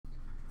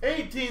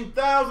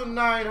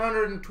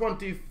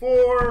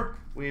18,924.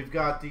 We've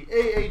got the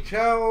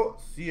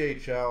AHL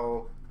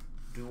CHL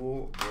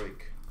dual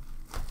break.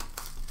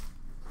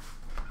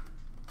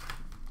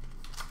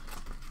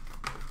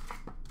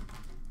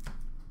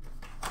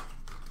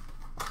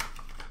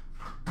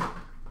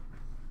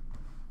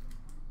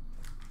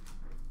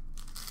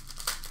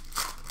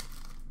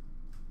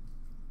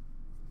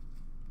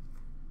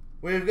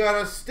 We've got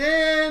a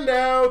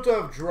standout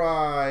of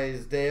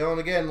Drysdale.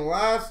 And again,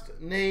 last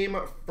name,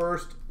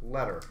 first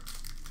letter.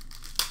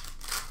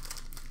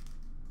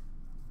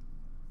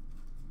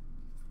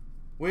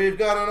 We've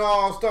got an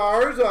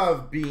All-Stars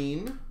of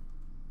Bean.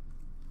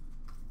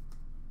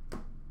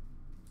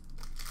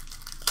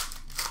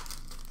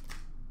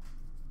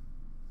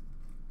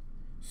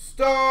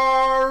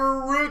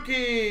 Star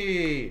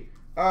Rookie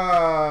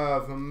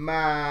of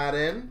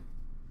Madden.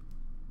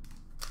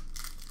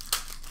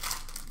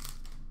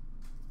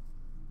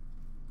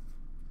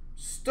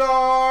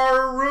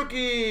 Star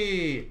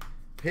Rookie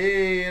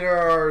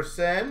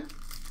Peterson.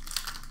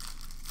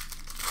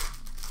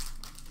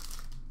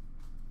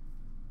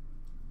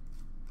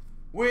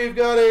 We've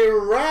got a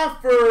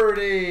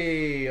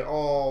Rafferty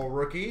All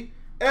Rookie.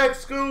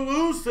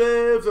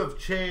 Exclusives of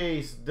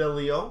Chase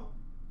DeLeo.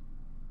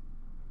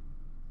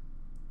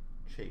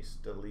 Chase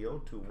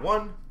DeLeo to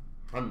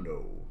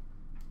 100.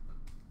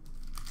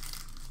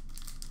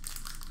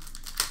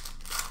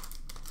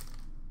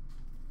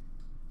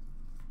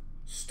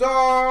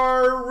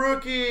 Star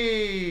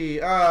Rookie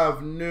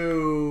of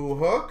New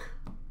Hook.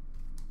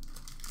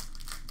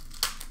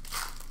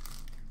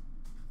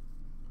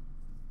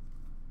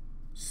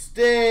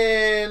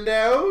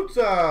 Standout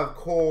of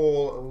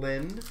Cole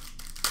Lind.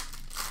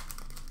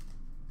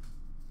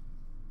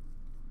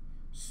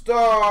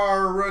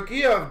 Star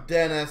Rookie of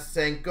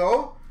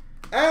Denisenko.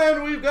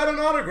 And we've got an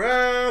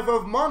autograph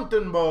of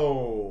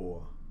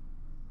Montembeault.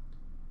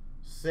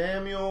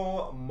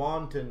 Samuel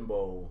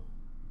Montembeault.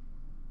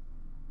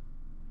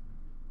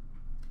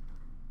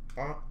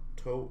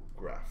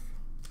 Autograph.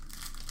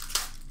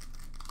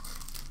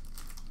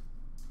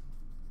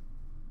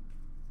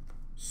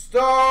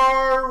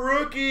 Star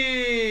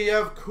Rookie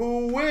of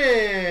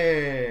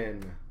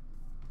Quinn.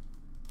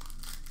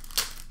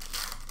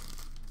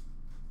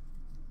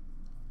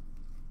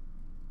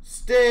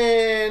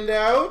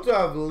 Standout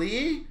of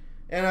Lee.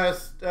 And a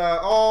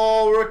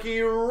All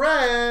Rookie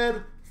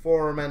Red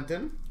for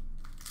Menton.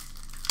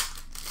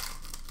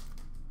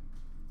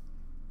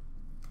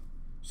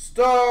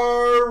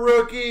 Star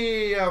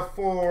Rookie of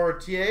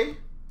Fortier.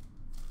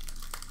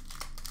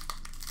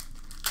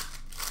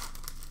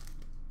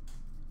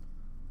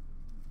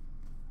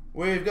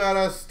 We've got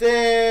a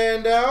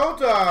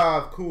standout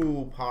of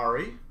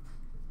Kupari.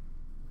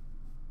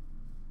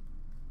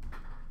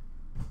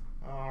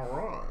 All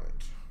right.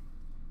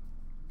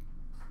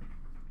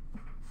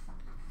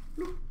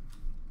 Bloop.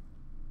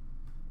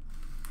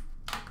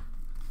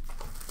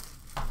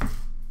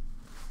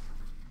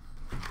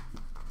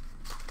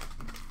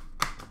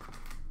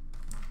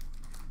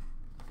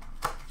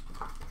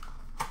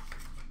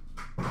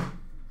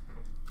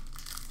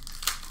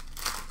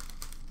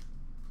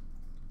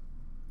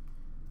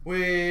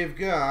 We've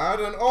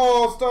got an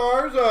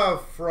All-Stars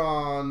of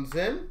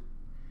Franzen.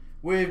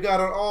 We've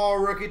got an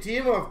All-Rookie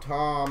team of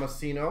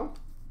Tomasino.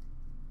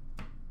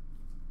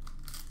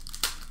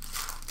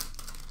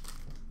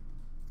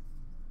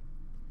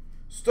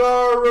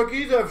 Star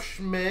Rookies of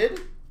Schmid.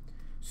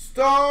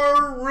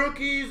 Star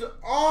Rookies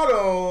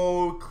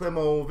Auto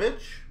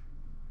Klimovich.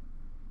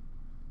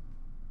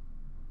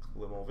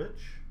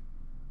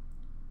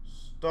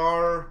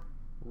 Star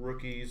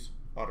Rookies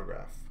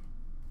Autograph.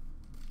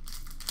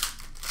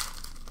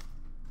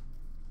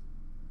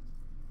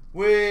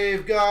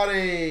 We've got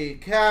a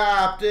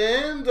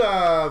Captain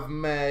of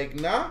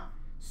Magna.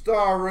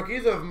 Star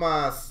Rookies of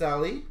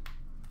Maselli.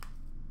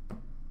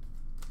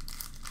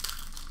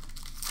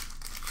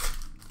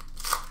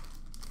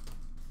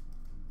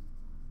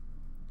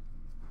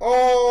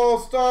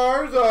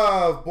 All-Stars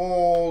of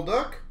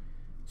Bolduc.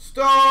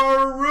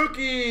 Star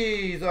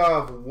Rookies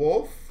of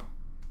Wolf.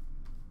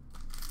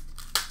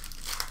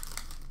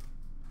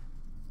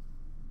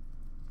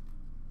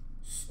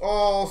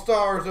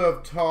 All-Stars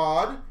of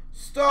Todd.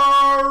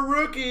 Star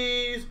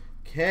Rookies,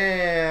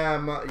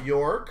 Cam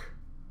York.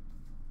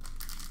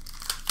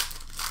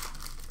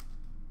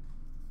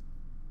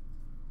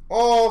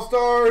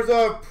 All-Stars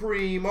of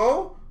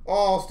Primo.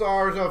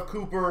 All-Stars of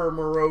Cooper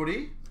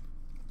Marody.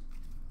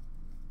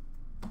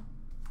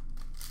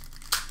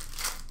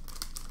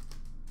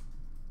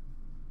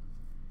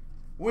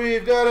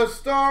 We've got a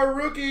Star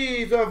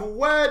Rookies of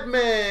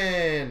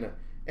Wedman.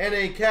 And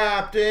a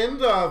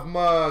Captains of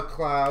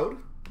McLeod.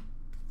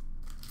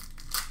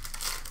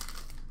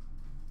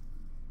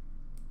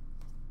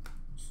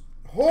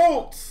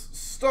 Holtz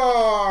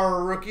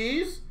Star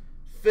Rookies,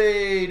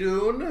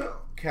 Fadoon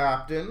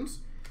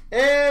Captains,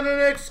 and an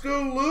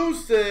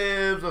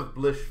exclusive of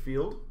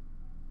Blishfield,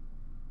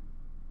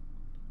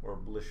 or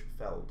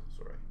Blishfeld,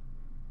 sorry,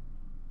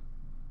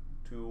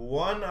 to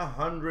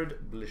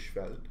 100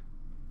 Blishfeld.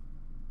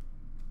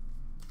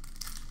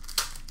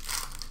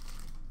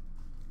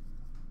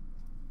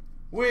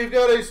 We've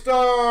got a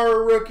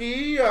star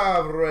rookie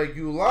of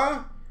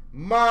Regula,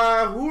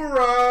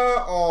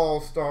 Mahura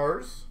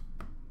All-Stars.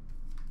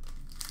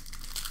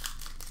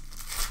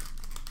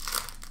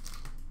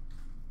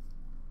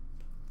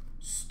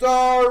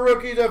 Star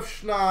rookies of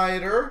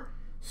Schneider,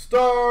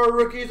 star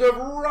rookies of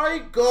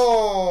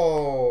Reichel.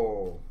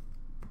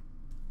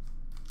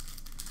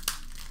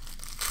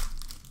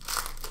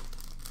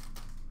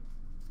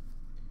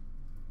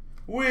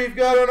 We've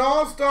got an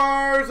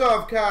All-Stars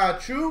of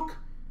Kachuk,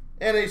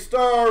 and a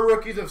star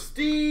rookies of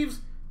Steves,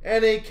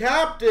 and a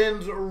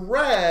captain's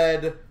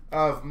red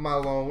of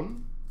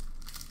Malone.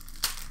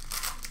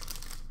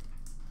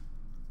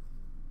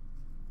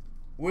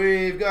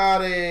 We've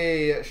got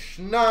a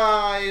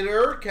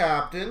Schneider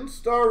captain,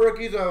 star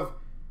rookies of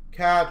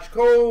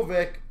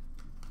Kachkovic.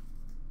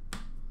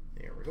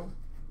 There we go.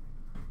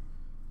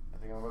 I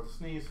think I'm about to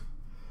sneeze.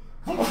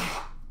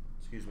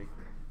 Excuse me.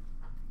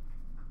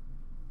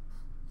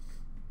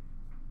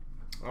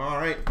 All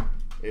right.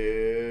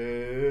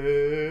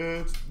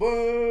 It's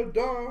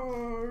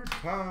Bedard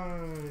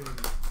time.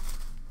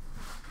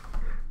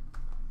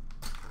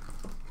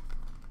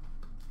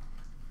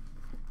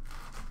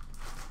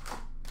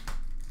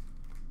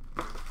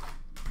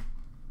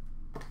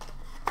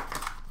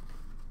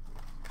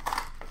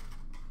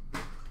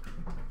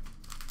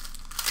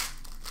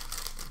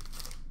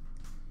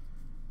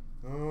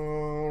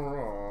 All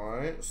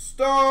right.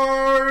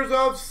 Stars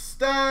of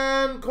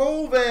Stan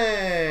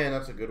Colvin.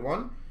 That's a good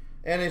one.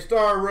 And a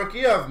star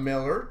rookie of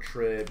Miller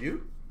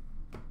Tribute.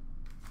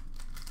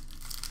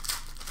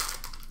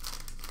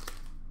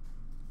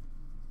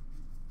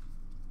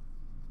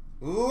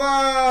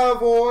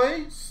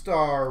 Lavoie,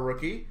 star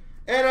rookie.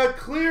 And a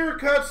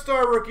clear-cut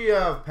star rookie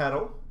of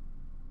Petal.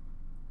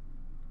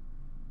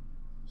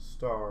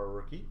 Star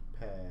rookie,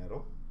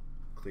 Petal.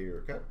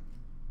 Clear-cut.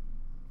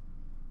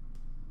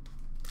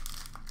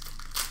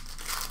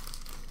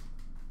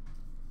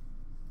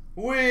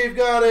 We've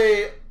got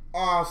a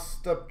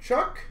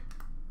Ostapchuk.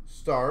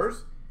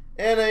 Stars,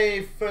 and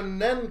a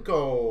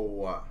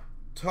Fanenko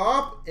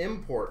top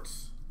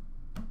imports.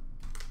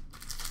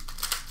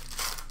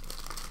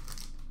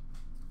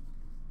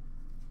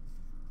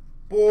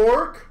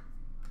 Bork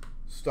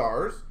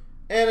stars,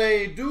 and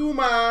a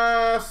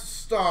Dumas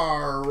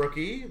star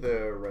rookie,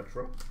 the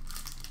retro.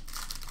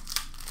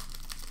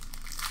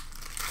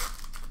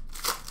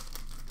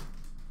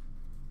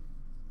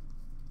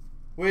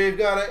 We've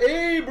got an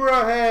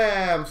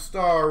Abraham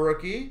star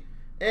rookie,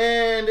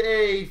 and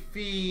a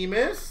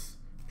Femus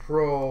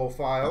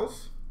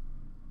Profiles.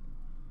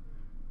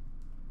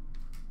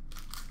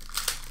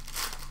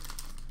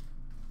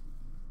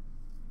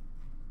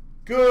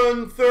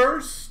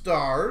 Gunther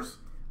Stars.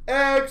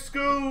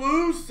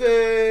 Exclusives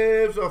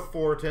of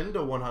 410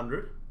 to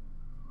 100.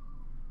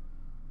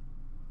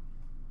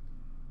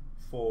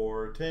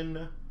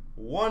 410,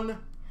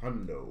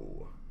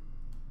 100.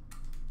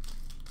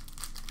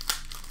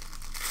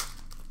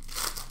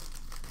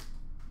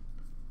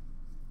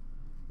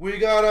 We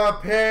got a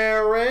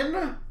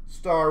Perrin,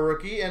 star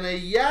rookie, and a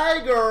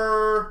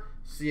Jagger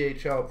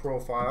CHL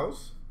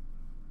Profiles.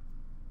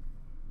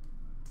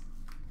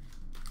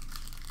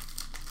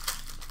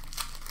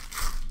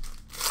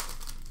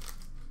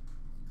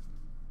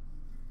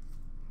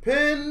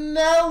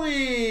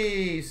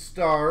 Pinelli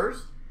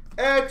stars,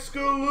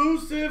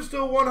 exclusives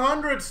to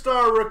 100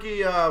 star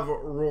rookie of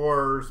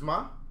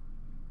Roarsma.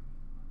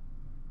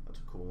 That's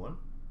a cool one.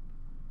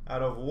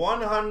 Out of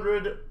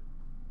 100,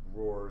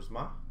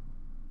 Roarsma.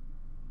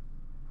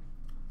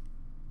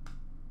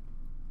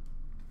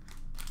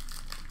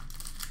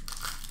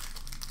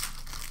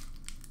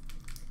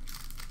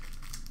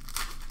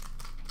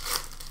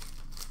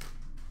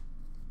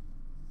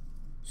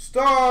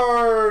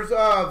 Stars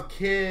of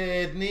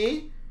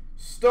Kidney.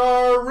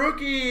 Star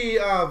rookie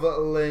of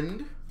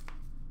Lind.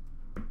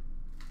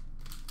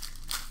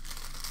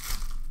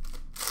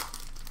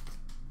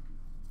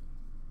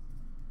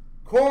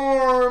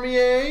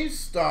 Cormier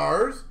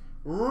stars.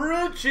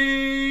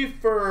 Richie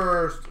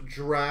first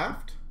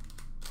draft.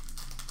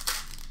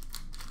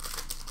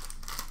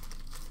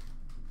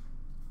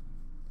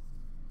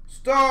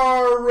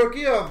 Star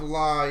rookie of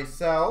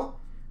Lysell.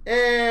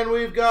 And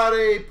we've got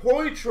a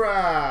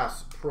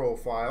Poitras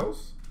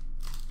Profiles.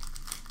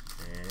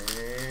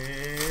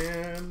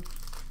 And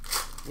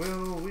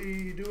will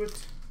we do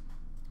it?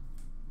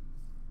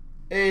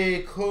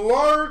 A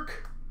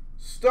Clark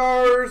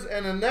Stars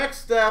and a next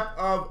step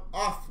of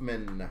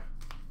Offman.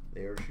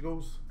 There she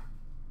goes.